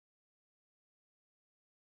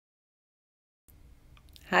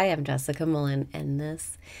Hi, I'm Jessica Mullen, and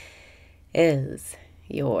this is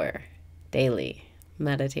your daily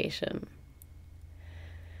meditation.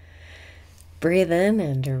 Breathe in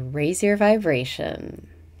and raise your vibration.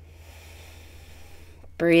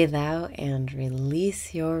 Breathe out and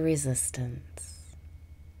release your resistance.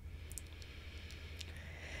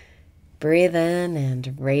 Breathe in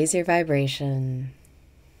and raise your vibration.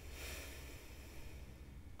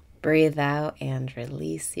 Breathe out and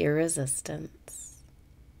release your resistance.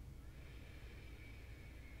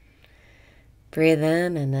 Breathe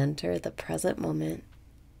in and enter the present moment.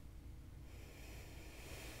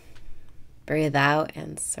 Breathe out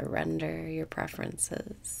and surrender your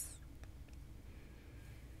preferences.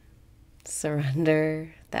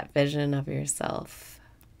 Surrender that vision of yourself,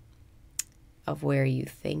 of where you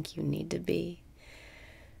think you need to be.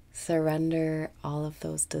 Surrender all of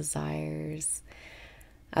those desires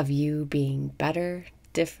of you being better,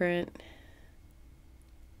 different,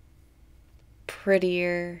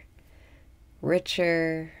 prettier,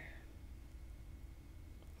 richer,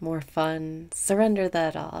 more fun. Surrender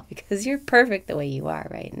that all because you're perfect the way you are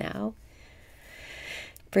right now.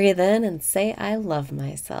 Breathe in and say, I love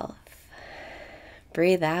myself.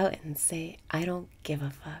 Breathe out and say, I don't give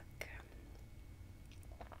a fuck.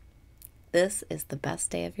 This is the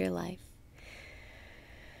best day of your life.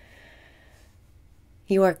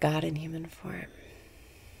 You are God in human form.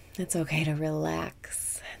 It's okay to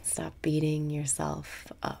relax and stop beating yourself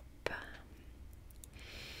up.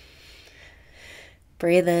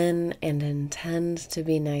 Breathe in and intend to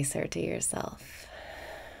be nicer to yourself.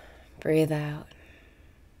 Breathe out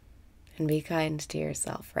and be kind to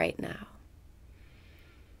yourself right now.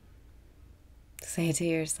 Say to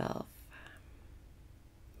yourself,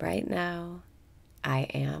 right now, I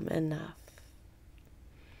am enough.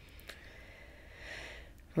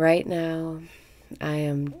 Right now, I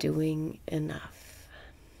am doing enough.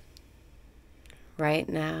 Right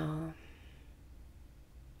now,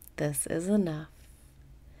 this is enough.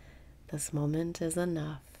 This moment is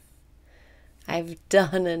enough. I've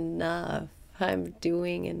done enough. I'm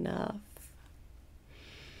doing enough.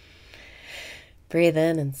 Breathe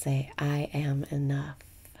in and say, I am enough.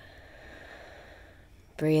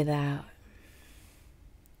 Breathe out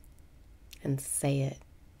and say it.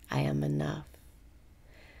 I am enough.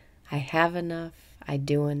 I have enough. I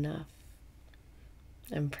do enough.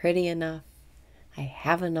 I'm pretty enough. I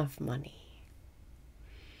have enough money.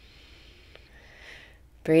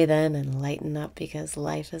 Breathe in and lighten up because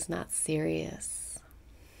life is not serious.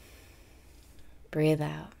 Breathe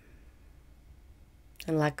out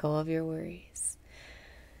and let go of your worries.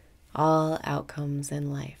 All outcomes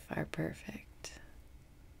in life are perfect.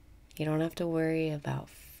 You don't have to worry about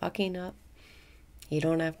fucking up. You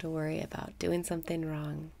don't have to worry about doing something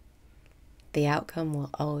wrong. The outcome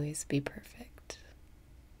will always be perfect.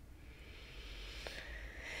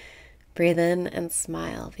 Breathe in and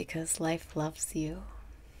smile because life loves you.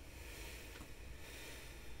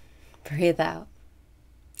 Breathe out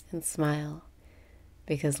and smile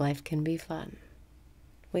because life can be fun.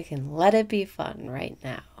 We can let it be fun right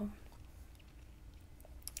now.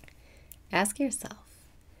 Ask yourself,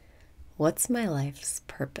 what's my life's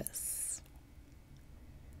purpose?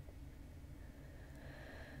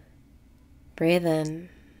 Breathe in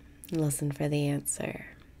and listen for the answer.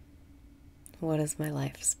 What is my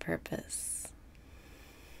life's purpose?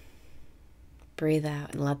 Breathe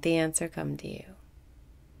out and let the answer come to you.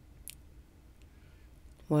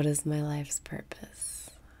 What is my life's purpose?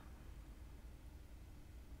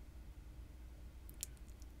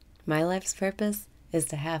 My life's purpose is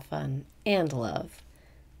to have fun and love,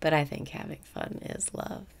 but I think having fun is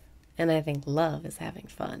love, and I think love is having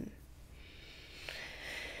fun.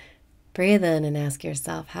 Breathe in and ask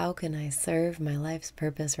yourself, how can I serve my life's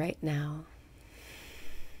purpose right now?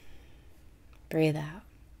 Breathe out.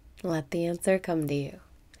 Let the answer come to you.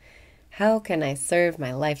 How can I serve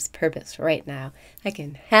my life's purpose right now? I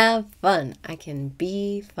can have fun. I can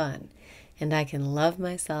be fun. And I can love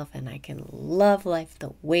myself and I can love life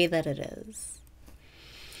the way that it is.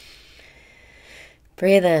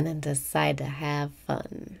 Breathe in and decide to have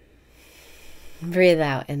fun. Breathe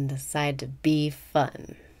out and decide to be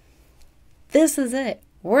fun. This is it.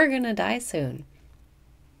 We're going to die soon.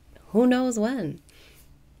 Who knows when?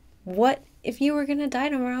 What if you were going to die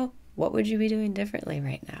tomorrow? What would you be doing differently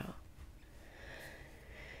right now?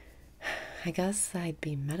 I guess I'd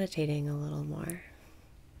be meditating a little more.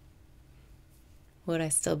 Would I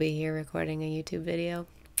still be here recording a YouTube video?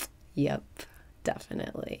 Yep,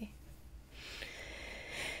 definitely.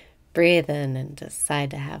 Breathe in and decide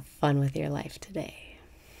to have fun with your life today.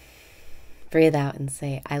 Breathe out and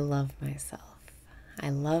say, I love myself. I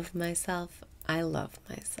love myself I love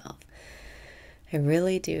myself. I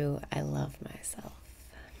really do. I love myself.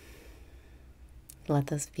 Let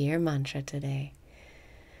this be your mantra today,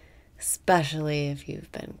 especially if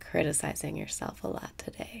you've been criticizing yourself a lot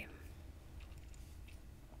today.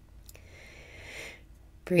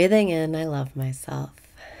 Breathing in, I love myself.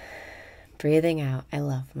 Breathing out, I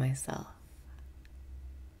love myself.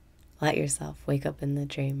 Let yourself wake up in the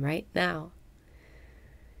dream right now.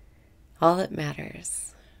 All that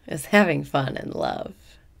matters is having fun and love.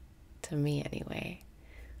 To me, anyway.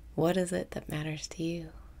 What is it that matters to you?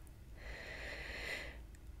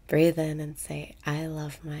 Breathe in and say, I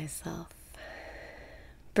love myself.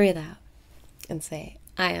 Breathe out and say,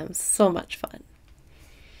 I am so much fun.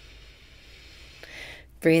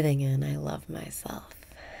 Breathing in, I love myself.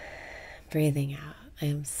 Breathing out, I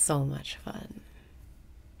am so much fun.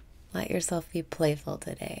 Let yourself be playful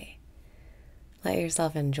today. Let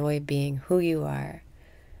yourself enjoy being who you are.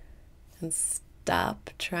 And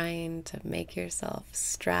stop trying to make yourself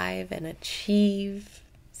strive and achieve,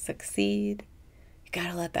 succeed. You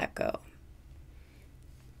gotta let that go.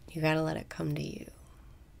 You gotta let it come to you.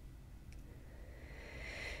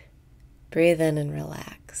 Breathe in and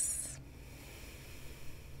relax.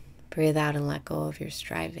 Breathe out and let go of your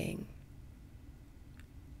striving.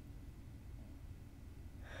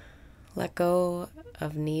 Let go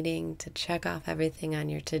of needing to check off everything on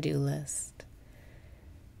your to-do list,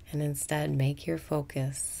 and instead make your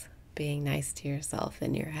focus being nice to yourself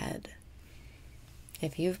in your head.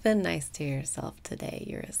 If you've been nice to yourself today,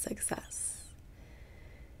 you're a success.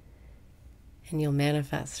 And you'll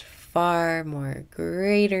manifest far more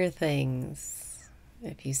greater things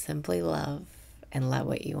if you simply love and let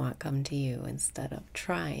what you want come to you instead of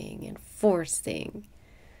trying and forcing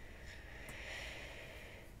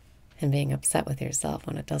and being upset with yourself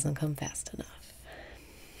when it doesn't come fast enough.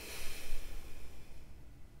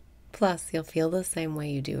 Plus, you'll feel the same way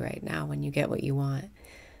you do right now when you get what you want.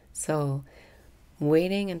 So,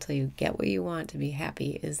 waiting until you get what you want to be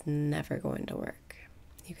happy is never going to work.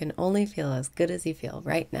 You can only feel as good as you feel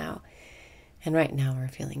right now. And right now, we're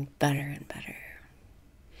feeling better and better.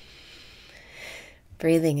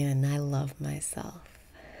 Breathing in, I love myself.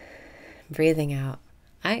 Breathing out,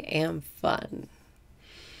 I am fun.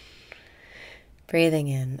 Breathing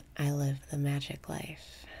in, I live the magic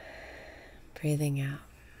life. Breathing out,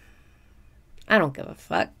 I don't give a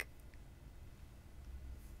fuck.